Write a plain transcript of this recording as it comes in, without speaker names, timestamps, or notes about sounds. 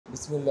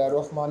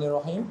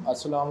बिस्मिल्लाहिर्रहमानिर्रहीम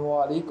अस्सलामु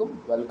अलैकुम।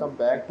 Welcome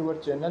back to our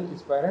channel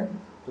aspirant.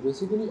 तो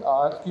बेसिकली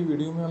आज की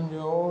वीडियो में हम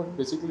जो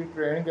बेसिकली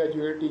ट्रेन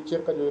ग्रेजुएट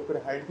टीचर का जो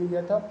पेपर हेल्ड किया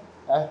गया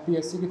था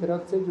एफपीएससी की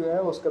तरफ से जो है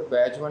उसका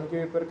बैच 1 के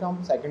पेपर का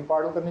हम सेकंड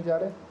पार्ट करने जा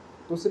रहे हैं।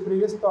 तो उससे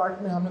प्रीवियस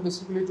पार्ट में हमने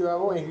बेसिकली जो है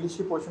वो इंग्लिश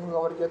के पोर्शन को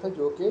कवर किया था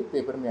जो कि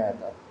पेपर में आया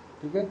था।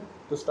 ठीक है,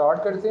 तो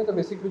स्टार्ट करते हैं। तो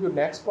बेसिकली जो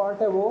नेक्स्ट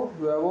पार्ट है वो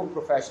जो है वो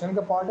प्रोफेशनल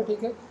का पार्ट है।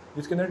 ठीक है,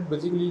 जिसके अंदर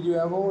बेसिकली जो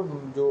है वो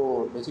जो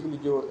बेसिकली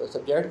जो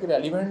सब्जेक्ट के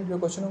रेलिवेंट जो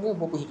क्वेश्चन होंगे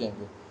वो पूछे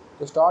जाएंगे।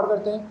 तो स्टार्ट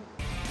करते हैं।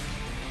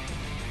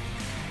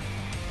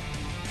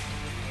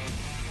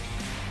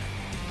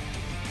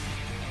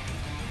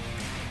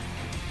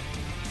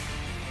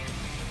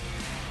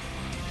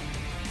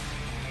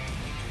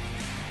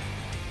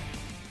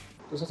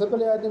 तो सबसे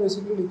पहले आते हैं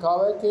बेसिकली लिखा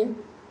हुआ है कि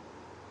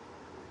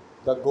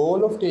the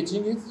goal of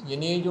teaching is,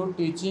 यानी जो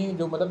टीचिंग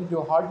जो मतलब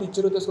जो हर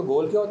टीचर होता है उसका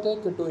गोल क्या होता है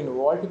कि to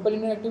involve people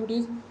in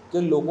activities,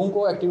 कि लोगों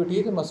को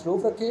एक्टिविटीज़ में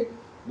मसरूफ़ रखे।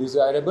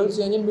 डिज़ायरेबल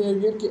चेंज इन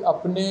बिहेवियर, कि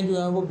अपने जो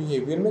है वो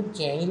बिहेवियर में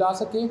चेंज ला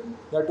सके,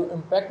 या टू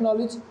इम्पैक्ट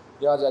नॉलेज,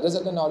 या ज़्यादा से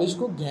ज़्यादा नॉलेज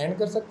को गेन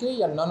कर सके,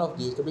 या नन ऑफ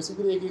दिस। तो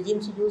बेसिकली एक इजी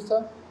एमसीक्यूज था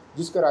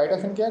जिसका राइट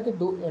ऑप्शन क्या है कि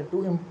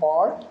टू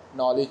इम्पार्ट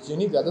नॉलेज,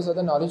 यानी ज़्यादा से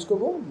ज़्यादा नॉलेज को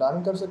वो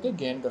लर्न कर सके,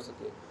 गेन कर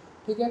सके।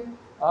 ठीक है,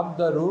 अब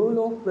the role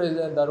of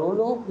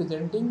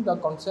presenting the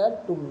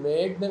concept to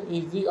make them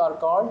easy are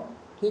called.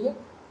 ठीक है,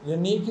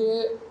 यानी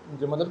कि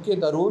जो मतलब कि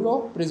the role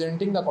of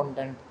presenting the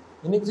content,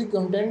 यानी किसी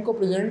कंटेंट को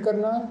प्रेजेंट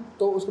करना,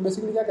 तो उसको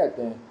बेसिकली क्या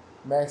कहते हैं?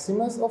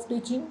 Maximus of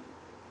teaching,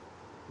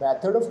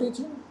 method of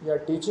teaching, या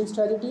टीचिंग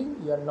स्ट्रेटजी,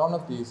 या नॉन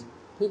ऑफ दीज।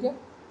 ठीक है,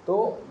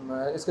 तो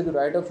इसका जो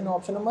राइट ऑप्शन है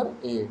ऑप्शन नंबर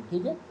ए।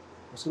 ठीक है,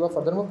 उसके बाद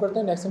फर्दर मूव करते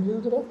हैं नेक्स्ट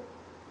एमसीक्यू की तरफ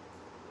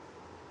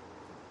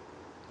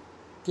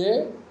के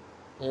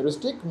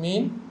heuristic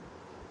mean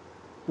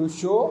to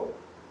show,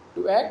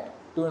 to act,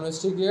 to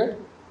investigate,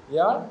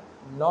 या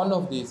नॉन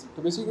ऑफ दिस।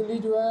 तो बेसिकली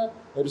जो है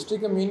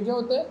हेरिस्टिक का मीन क्या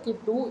होता है कि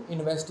टू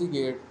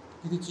इन्वेस्टिगेट,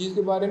 किसी चीज़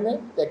के बारे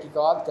में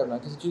तहकीकात करना,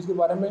 किसी चीज़ के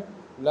बारे में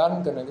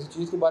लर्न करना, किसी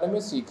चीज़ के बारे में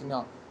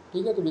सीखना।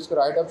 ठीक है, तो इसका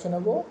राइट ऑप्शन है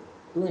वो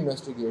टू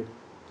इन्वेस्टिगेट।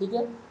 ठीक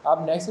है,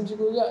 आप नेक्स्ट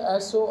एमसीक्यू हो गया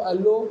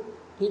SOLO।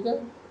 ठीक है,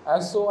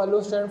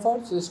 SOLO stand for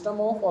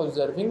system of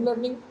observing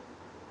learning,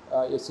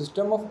 ये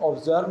system of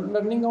observe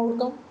learning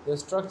outcome, या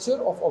structure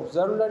of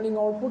observe learning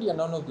output, या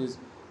नॉन ऑफ दिस।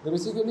 तो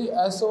basically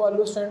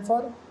SOLO stand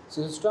for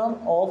system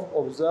of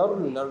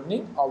observe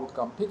learning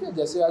outcome. ठीक है,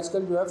 जैसे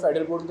आजकल जो है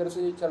फेडरल बोर्ड की तरफ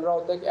से ये चल रहा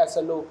होता है कि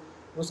SLO,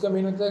 उसका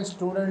मीन होता है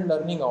स्टूडेंट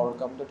लर्निंग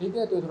आउटकम। तो ठीक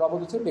है, तो थोड़ा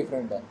बहुत उससे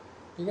डिफरेंट है।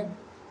 ठीक है,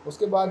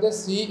 उसके बाद है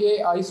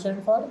CAI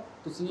स्टैंड फॉर,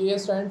 तो CAI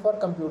stand for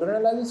computer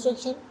analyse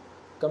instruction,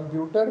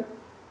 computer.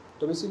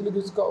 तो बेसिकली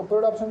जिसका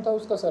ऊपर ऑप्शन था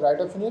उसका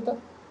राइट ऑप्शन ये था।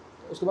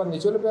 उसके बाद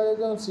नीचे वाले पे आ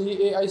जाता हूँ,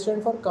 CAI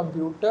stand for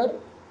computer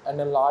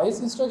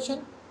analyse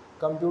instruction,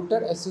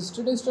 computer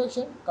assisted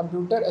instruction,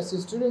 computer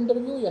assisted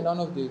interview, या नॉन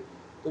ऑफ दिस।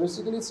 तो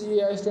basically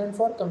CAI stand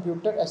for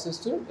computer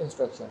assisted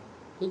instruction.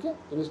 ठीक है,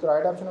 तो इसका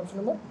right option option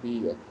number B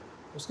है।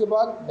 उसके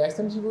बाद नेक्स्ट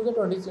एमसीक्यू है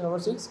 20 नंबर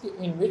 6 कि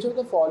इन which of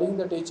the following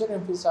the teacher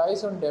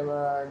emphasise on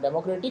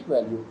democratic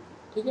value.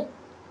 ठीक है,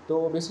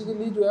 तो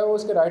बेसिकली जो है वो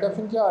उसके राइट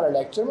ऑप्शन क्या आ रहा है?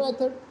 Lecture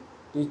method,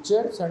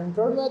 teacher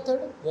central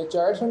method, या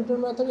चाइल्ड सेंट्रल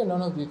मेथड, या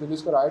नॉन ऑफ दिस। तो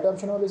जिसका राइट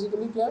ऑप्शन है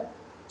बेसिकली क्या?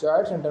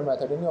 चाइल्ड सेंट्रल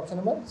मेथड, यानी ऑप्शन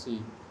नंबर सी।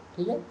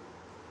 ठीक है,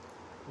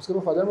 उसके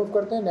बाद फर्दर मूव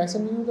करते हैं नेक्स्ट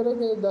एमसीक्यू करें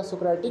कि the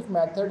Socratic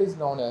method is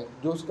known है।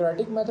 जो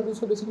सोक्रेटिक मेथड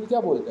उसको बेसिकली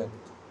क्या बोलते हैं?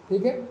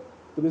 ठीक है,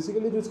 तो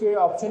बेसिकली जो उसके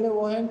ऑप्शन है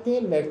वो हैं कि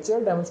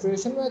lecture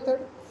demonstration method,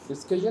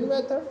 discussion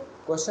method,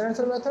 question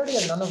answer method,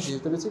 या नन ऑफ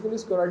दिस। तो basically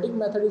Socratic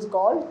method is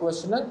called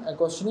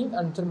questioning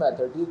answer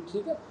method.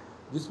 ठीक है,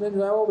 जिसमें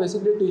जो है वो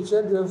बेसिकली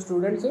टीचर जो है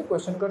स्टूडेंट से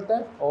क्वेश्चन करता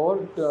है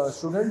और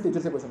स्टूडेंट टीचर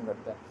से क्वेश्चन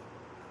करता है।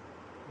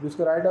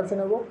 जिसका राइट ऑप्शन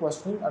है वो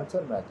क्वेश्चनिंग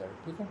आंसर मेथड।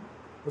 ठीक है,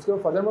 उसके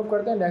बाद फर्दर मूव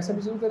करते हैं नेक्स्ट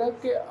एमसीक्यू की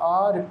तरफ कि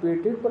आ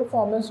repeated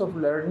performance of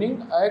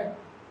learning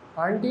act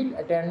until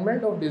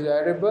attainment of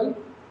desired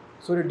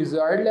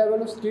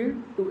level of skill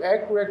to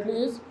act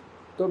correctly is.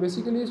 तो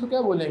बेसिकली इसको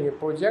क्या बोलेंगे?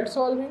 प्रोजेक्ट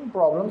सॉल्विंग,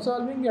 प्रॉब्लम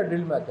सॉल्विंग, या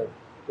ड्रिल मेथड।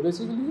 तो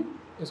बेसिकली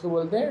इसको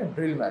बोलते हैं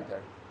ड्रिल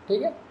मेथड।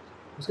 ठीक है,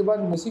 उसके बाद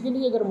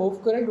बेसिकली अगर मूव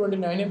करें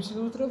 29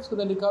 एमसीक्यू की तरफ, उसके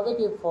अंदर लिखा हुआ है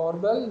कि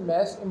formal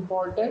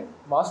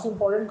most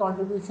important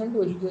contribution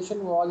to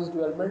education was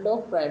development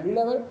of primary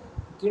level,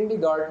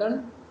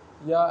 kindergarten,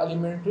 या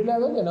एलिमेंट्री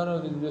लेवल, या नॉन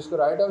ऑफ दिस। जिसका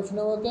राइट ऑप्शन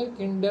होता है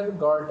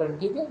किंडरगार्टन।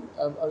 ठीक है,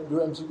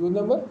 जो एमसीक्यू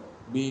नंबर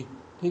बी।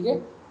 ठीक है,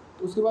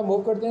 तो उसके बाद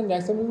मूव करते हैं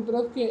नेक्स्ट एमसीक्यू की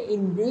तरफ कि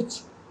इन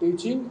which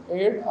teaching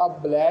add a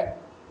black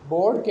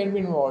board can be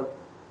involve.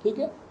 ठीक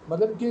है,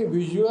 मतलब कि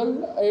विजुअल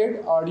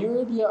एड, ऑडियो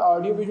एड, या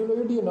ऑडियो विजुअल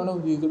एड, या नॉन ऑफ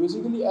दिस। तो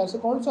बेसिकली ऐसा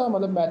कौन सा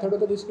मतलब मेथड होता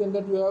है जिसके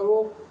अंदर जो है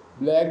वो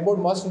ब्लैक बोर्ड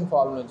मस्ट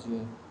इन्वॉल्व होना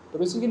चाहिए? तो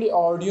बेसिकली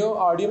ऑडियो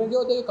में क्या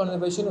होता है?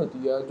 कन्वर्सेशन होती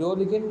है जो,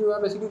 लेकिन जो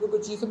है बेसिकली कोई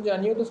चीज़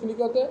समझानी हो तो उसके लिए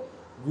क्या होता है?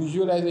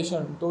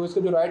 विजुअलाइजेशन। तो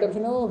इसका जो राइट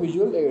ऑप्शन है वो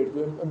विजुअल एड,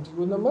 जो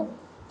एमसीक्यू नंबर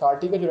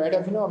 30 का जो राइट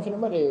ऑप्शन है ऑप्शन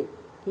नंबर ए।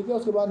 ठीक है,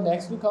 उसके बाद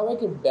नेक्स्ट लिखा हुआ है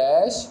कि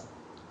डैश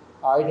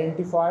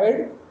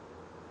आइडेंटिफाइड।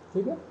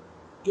 ठीक है,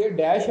 कि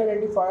dash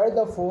identified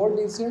the 4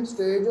 decent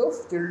stage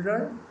of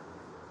children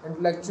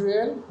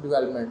intellectual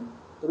development.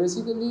 तो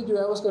बेसिकली जो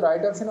है उसका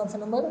right option option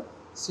number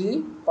C,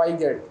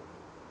 Piaget.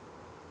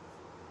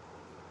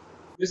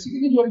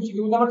 Basically जो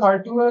एमसीक्यू नंबर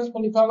 32 है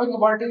उसमें लिखा हुआ है कि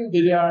व्हाट इज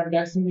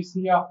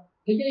डिसलेक्सिया।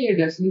 ठीक है, ये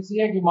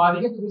डिसलेक्सिया की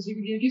बीमारी है। तो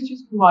बेसिकली ये किस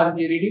चीज की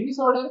बीमारी है? Reading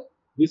disorder,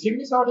 listening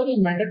disorder,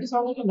 mental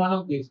disorder या नन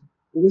ऑफ दिस।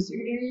 तो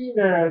बेसिकली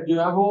जो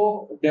है वो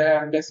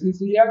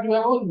डिसलेक्सिया जो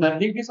है वो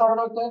लर्निंग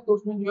डिसऑर्डर होता है। तो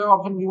उसमें जो है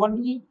ऑप्शन गिवन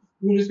नहीं है,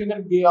 क्योंकि इसके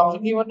अंदर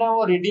ऑप्शन गिवन है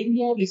वो रीडिंग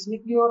है,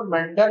 लिसनिंग की और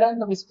मेंटल है।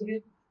 तो बेसिकली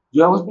जो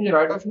है उसमें जो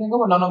राइट ऑप्शन है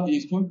वो नन ऑफ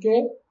दिस, क्योंकि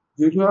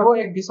ये जो है वो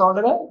एक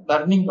डिसऑर्डर है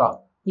लर्निंग का।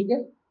 ठीक है,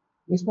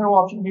 इसमें वो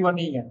ऑप्शन गिवन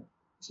नहीं है।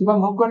 इसके बाद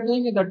मूव कर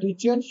देंगे, the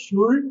teacher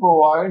should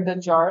provide the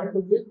child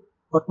with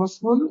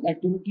purposeful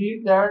activities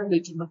that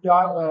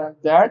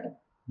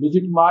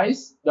legitimize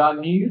the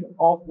need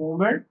of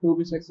movement to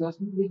be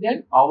successful within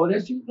our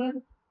children,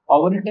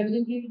 our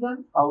intelligent children,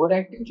 our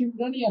active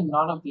children या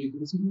none of these।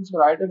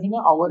 इसका right option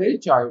है our age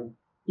child।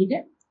 ठीक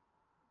है,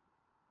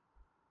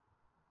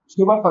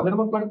 उसके बाद further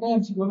move करते हैं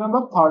MCQ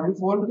number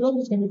 34 की तरफ,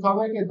 जिसमें लिखा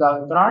हुआ है कि the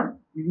current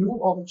view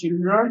of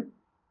children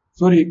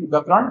the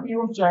current view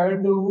of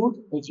childhood,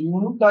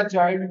 assume the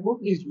childhood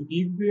is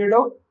unique period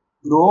of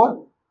growth,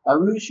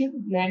 evolution,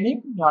 planning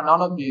या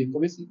none of these। तो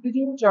बेसिकली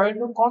जो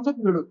चाइल्डहुड कौन सा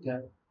पीरियड होता है?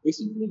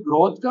 बेसिकली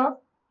ग्रोथ का,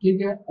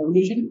 ठीक है,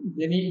 एवोल्यूशन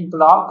यानी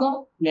इंकलाब का,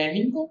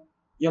 प्लानिंग का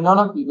या नन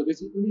ऑफ दीज। तो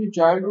बेसिकली जो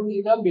childhood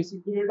is the basic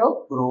period of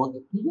growth.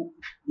 ठीक है,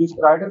 जिस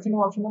right option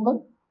number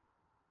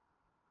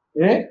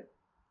a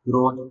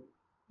growth.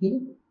 ठीक है,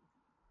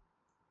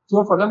 so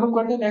further मूव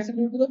करते हैं नेक्स्ट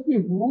वीडियो की तरफ कि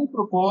who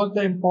proposed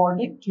the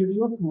important theory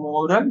of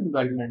moral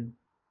development।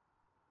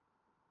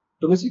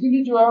 तो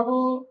बेसिकली जो है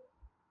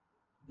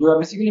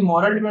बेसिकली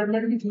मॉरल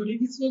डेवलपमेंट की थ्योरी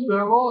किसने जो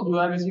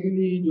है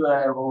बेसिकली जो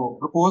है वो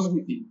प्रपोज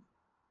की थी?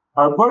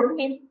 हर्बर्ट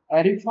ने,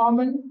 एरिक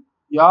फॉर्मन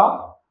या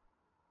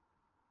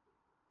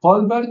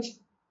हॉलबर्ग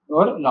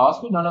और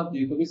लास्ट में नन ऑफ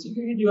दीज। तो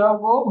बेसिकली जो है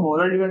वो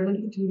मॉरल डेवलपमेंट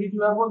की थ्योरी जो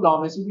है वो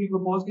डाउनेसी की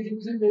प्रपोज की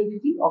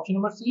थी ऑप्शन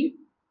नंबर सी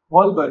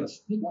हॉलबर्ग।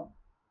 ठीक है,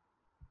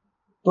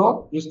 तो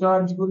जिसका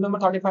एमसीक्यू नंबर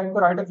 35 का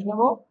राइट ऑप्शन है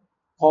वो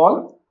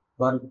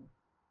हॉलबर्ग।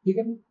 ठीक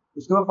है,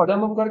 उसके बाद फर्दर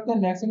मूव करते हैं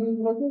नेक्स्ट में,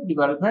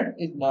 development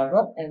is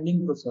never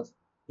ending process,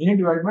 यानी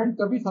डेवलपमेंट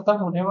कभी खत्म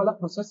होने वाला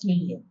प्रोसेस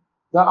नहीं है।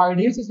 The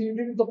idea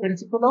associated with the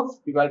principle of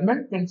development,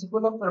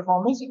 principle of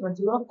performance,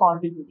 principle of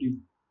continuity,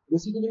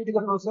 basically it is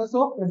the process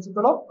of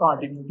principle of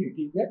continuity।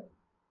 ठीक है,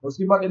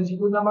 उसके बाद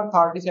एमसीक्यू नंबर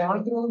 37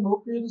 के मूव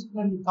पे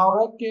जिसमें लिखा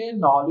हुआ है कि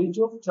knowledge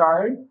of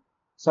child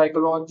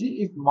psychology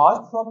is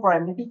must for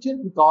primary teacher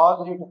because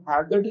it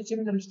help the teacher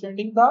in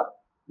understanding the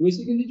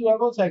basically जो है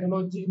वो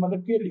साइकोलॉजी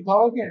मतलब कि लिखा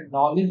हुआ है कि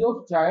knowledge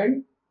of child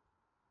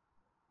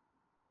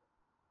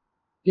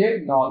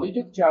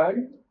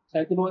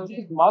psychology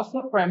is must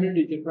for primary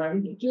teacher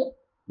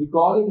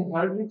because it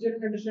help teacher in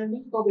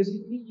understanding. तो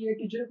बेसिकली ये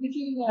टीचर की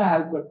चीज में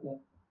हेल्प करते हैं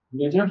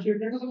नेचर ऑफ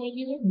चिल्ड्रन को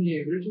समझने में,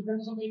 बिहेवियर चिल्ड्रन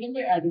को समझने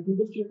में,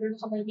 एटीट्यूड ऑफ चिल्ड्रन को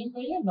समझने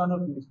में या नन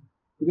ऑफ दिस।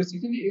 तो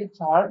basically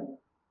it's help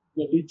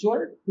the teacher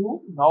to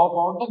know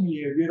about the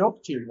behavior of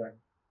children।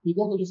 ठीक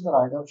है, तो जिसका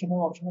राइट ऑप्शन है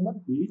option number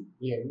bee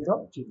behaviour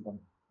of children.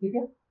 ठीक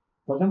है,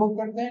 तो हम मूव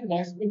करते हैं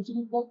नेक्स्ट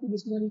प्रिंसिपल पर,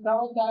 जिसमें लिखा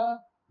हुआ है the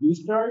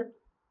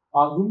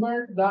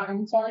argument the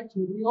inside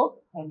theory of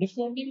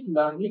understanding,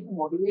 learning,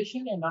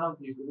 motivation and none of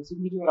these।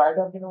 Basically जो राइट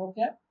ऑप्शन है वो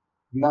क्या है?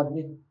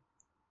 लर्निंग।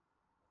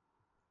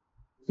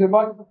 उसके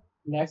बाद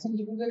नेक्स्ट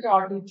प्रिंसिपल है कि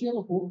our teacher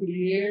who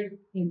create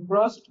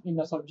interest in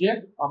a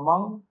subject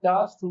among the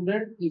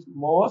student is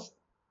most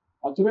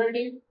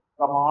authoritative,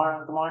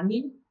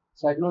 commanding,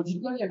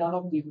 psychological या नन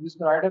ऑफ दीस।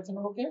 इसका राइट ऑप्शन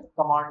है ओके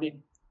कमांडिंग।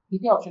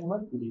 ठीक है, ऑप्शन नंबर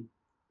बी।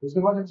 उसके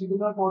बाद एमसीक्यू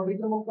नंबर 40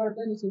 को मूव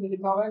करते हैं, जिसमें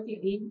लिखा हुआ है कि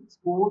in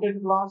sport and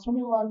classroom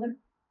environment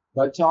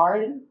the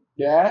child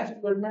dash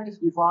development is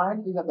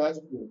defined in the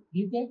best way.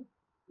 ठीक है,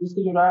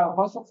 इसके जो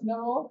फर्स्ट ऑप्शन है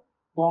वो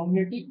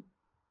कॉग्निटिव,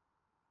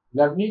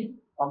 लर्निंग,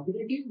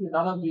 कॉम्पिटिटिव या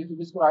नन ऑफ दीस।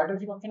 इसका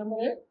राइट ऑप्शन नंबर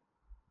है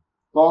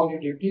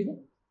कॉग्निटिव। ठीक है,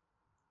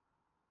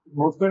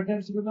 मूव करते हैं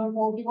एमसीक्यू नंबर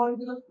 41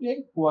 की तरफ,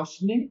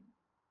 questioning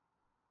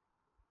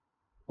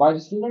by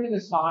the student is a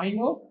sign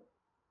of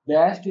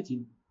dash teaching,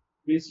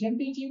 patient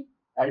teaching,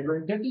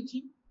 adventure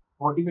teaching,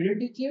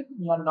 motivated teacher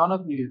या none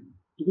of these।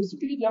 तो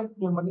बेसिकली जब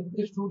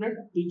मतलब स्टूडेंट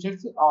टीचर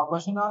से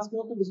क्वेश्चन आस्क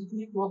हो तो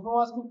बेसिकली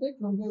क्यों आस्क करते हैं?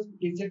 क्योंकि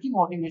टीचर की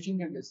मोटिवेशन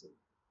की वजह से।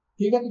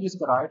 ठीक है, तो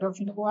जिसका राइट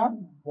ऑप्शन है वो है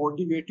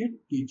मोटिवेटेड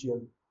टीचर।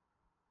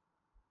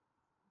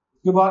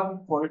 उसके बाद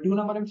 42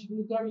 नंबर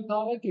एमसीक्यू का लिखा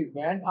हुआ है कि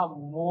when a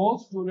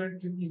most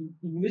student in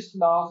English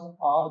class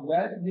are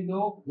well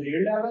below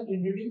grade level in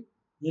reading,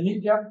 यानी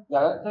जब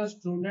ज्यादातर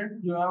स्टूडेंट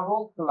जो है वो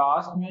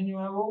क्लास में जो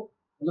है वो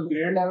मतलब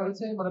ग्रेड लेवल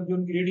से मतलब जो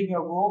उनकी रीडिंग है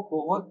वो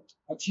बहुत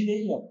अच्छी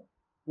नहीं है,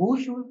 वो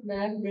should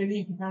plan very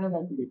hand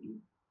activity.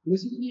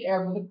 Basically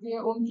मतलब कि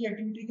उनकी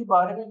एक्टिविटी के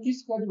बारे में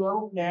किसका जो है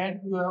वो प्लान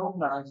जो है वो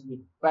बनाना चाहिए?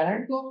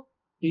 पेरेंट को,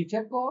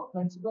 टीचर को,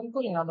 प्रिंसिपल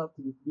को या नॉट?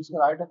 जिसका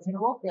राइट ऑप्शन है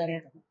वो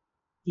पेरेंट है।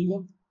 ठीक है,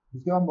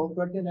 इसके बाद मूव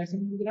करते हैं नेक्स्ट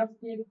की तरफ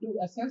to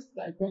assess the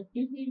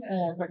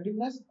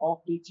effectiveness of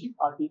teaching.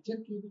 और टीचर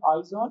की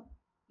आईज ऑन,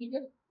 ठीक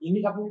है, यानी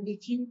अपनी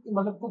टीचिंग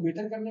मतलब को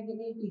बेहतर करने के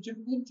लिए टीचर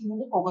को इन चीजों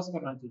पे फोकस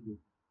करना चाहिए।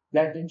 द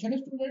अटेंशन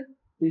स्टूडेंट,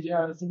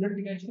 स्टूडेंट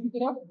की अटेंशन की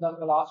तरफ, the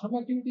classroom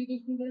activity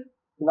student,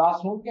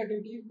 classroom की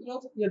एक्टिविटी की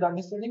तरफ या the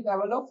understanding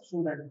level of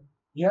student,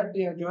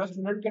 यह जो है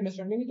स्टूडेंट के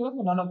अंडरस्टैंडिंग की तरफ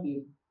नन ऑफ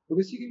दीस। तो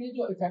बेसिकली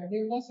जो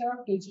इफेक्टिवनेस है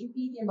टीचिंग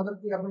की, कि मतलब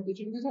कि अपनी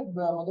टीचिंग के साथ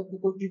मतलब कि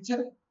कोई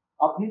टीचर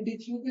अपनी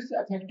टीचिंग के से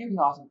इफेक्टिव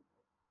ना हो,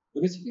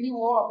 तो बेसिकली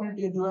वो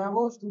अपने जो है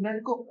वो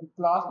स्टूडेंट को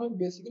क्लास में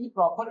बेसिकली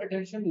प्रॉपर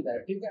अटेंशन देता है,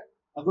 ठीक है।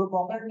 अगर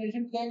प्रॉपर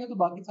अटेंशन देंगे तो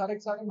बाकी सारे के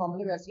सारे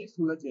मामले वैसे ही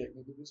सुलझ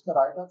जाएंगे। तो इसका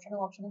राइट ऑप्शन है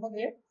option number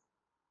A,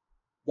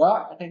 the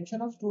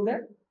attention of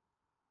student.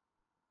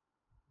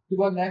 उसके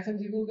बाद नेक्स्ट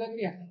एमसीक्यू है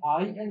कि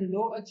हाई एंड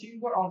लो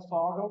अचीवर और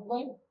सॉर्ट आउट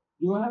बाय,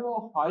 जो है वो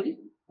हाई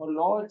और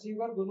लो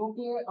अचीवर दोनों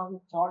के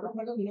सॉर्ट आउट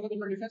मतलब दोनों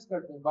को डिफरेंस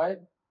करते हैं bye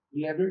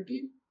reliability,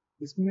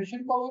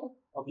 discrimination power,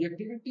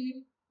 objectivity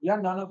या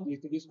नन ऑफ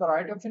दीस। तो जिसका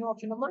राइट ऑप्शन है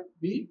option number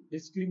B,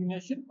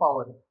 discrimination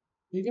power,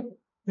 ठीक है।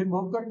 फिर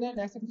मूव करते हैं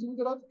नेक्स्ट एमसीक्यू की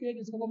तरफ के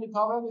जिसके अंदर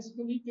लिखा हुआ है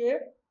बेसिकली के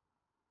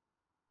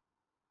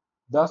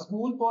the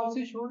school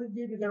policy should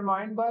be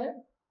determined by.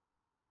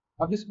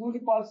 अब स्कूल की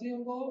पॉलिसी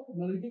उनको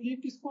नजदीकी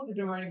किसको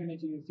डिटरमाइन करनी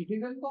चाहिए,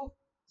 सिटीजन को,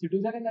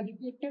 सिटीजन एंड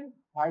एजुकेटेड,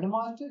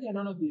 हेडमास्टर या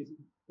नन ऑफ दिस।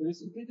 तो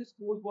basically the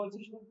school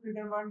policy should be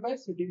determined by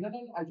citizen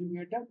and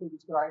educated. तो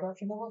इसका राइट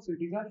ऑप्शन है वो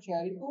सिटीजन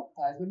शहरी को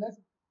एज वेल एज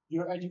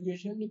जो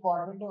एजुकेशन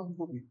डिपार्टमेंट है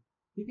उनको भी,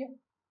 ठीक है।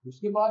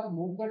 उसके बाद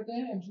मूव करते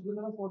हैं एमसीक्यू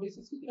नंबर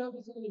 46 की तरफ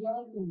जिसमें लिखा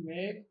है to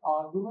make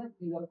argument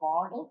is a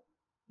part of,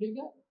 ठीक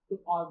है। तो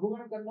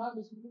आर्गुमेंट करना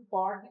बेसिकली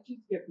पार्ट है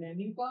चीज के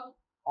प्लानिंग का,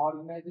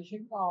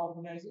 ऑर्गेनाइजिंग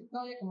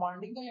का या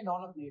कमांडिंग का या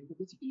नॉन ऑफ दिस। तो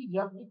बेसिकली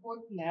जब भी कोई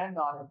प्लान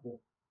ना रखे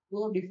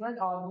तो डिफरेंट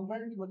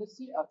आर्गुमेंट की वजह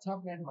से अच्छा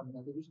प्लान बनता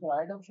है। तो जिसका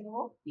राइट ऑप्शन है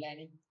वो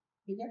प्लानिंग,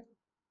 ठीक है।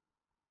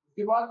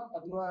 उसके बाद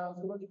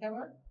लिखा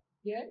हुआ है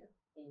कि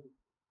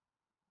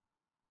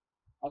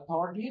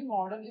authoritarian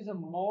model is a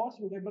more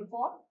suitable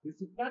for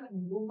discipline,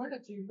 improvement,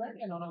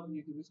 achievement, and none of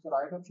these. इसका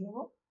right option है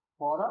वो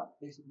for a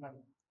discipline.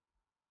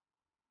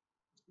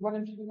 One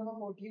MCQ number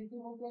 14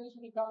 to move to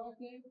इसमें लिखा हुआ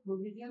है कि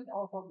provision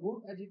of a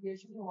good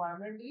education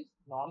environment is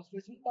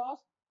non-structural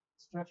task,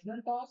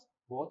 structural task,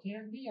 both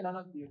can be and none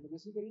of these. So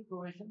basically,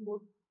 provision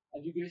good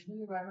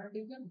educational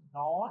environment is a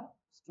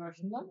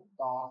non-structural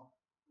task.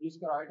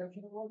 जिसका right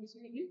option है वो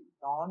basically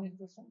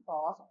non-structural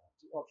task,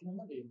 option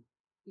number A,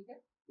 ठीक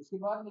है। उसके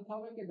बाद लिखा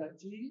हुआ है कि द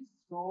चीज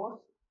source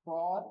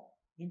for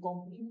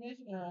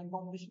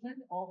accomplishment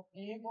of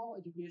aim of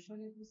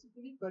education is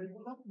basically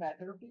curriculum,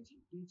 method of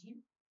teaching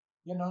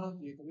या नॉन ऑफ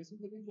दिस। तो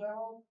बेसिकली जो है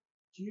वो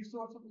चीज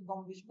source of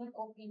accomplishment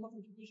of aim of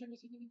education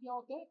basically क्या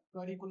होता है,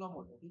 करिकुलम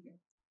होता है, ठीक है।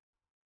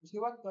 उसके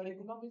बाद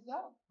curriculum is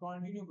the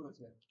continue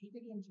process, ठीक है।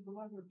 एमसीक्यू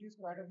में 50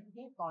 राइट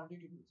ऑप्शन है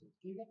कंटिन्यू प्रोसेस,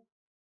 ठीक है।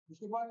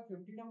 उसके बाद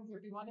 50 नंबर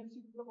 51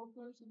 एमसीक्यू का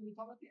क्वेश्चन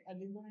लिखा हुआ है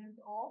element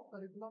of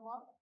curriculum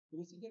are,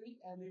 basically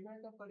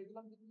element of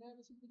curriculum कितने हैं,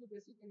 बेसिकली जो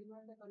बेसिक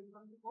एलिमेंट है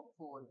करिकुलम के वो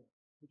 4 है।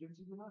 तो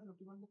एमसीक्यू में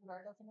 51 का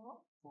राइट ऑप्शन है वो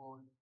 4,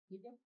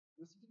 ठीक है।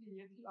 बेसिकली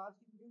ये थी आज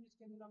की वीडियो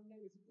जिसके अंदर हमने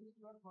बेसिकली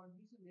जो है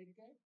 20 से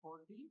लेकर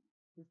 40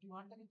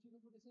 51 तक एमसीक्यू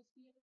को डिस्कस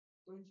किया।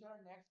 तो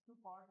इंशाल्लाह नेक्स्ट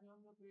पार्ट में हम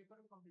लोग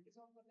पेपर कंप्लीट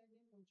कर लेंगे।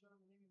 तो इंशाल्लाह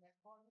मिलेंगे नेक्स्ट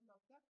पार्ट में,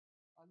 तब तक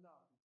अल्लाह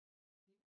हाफिज़।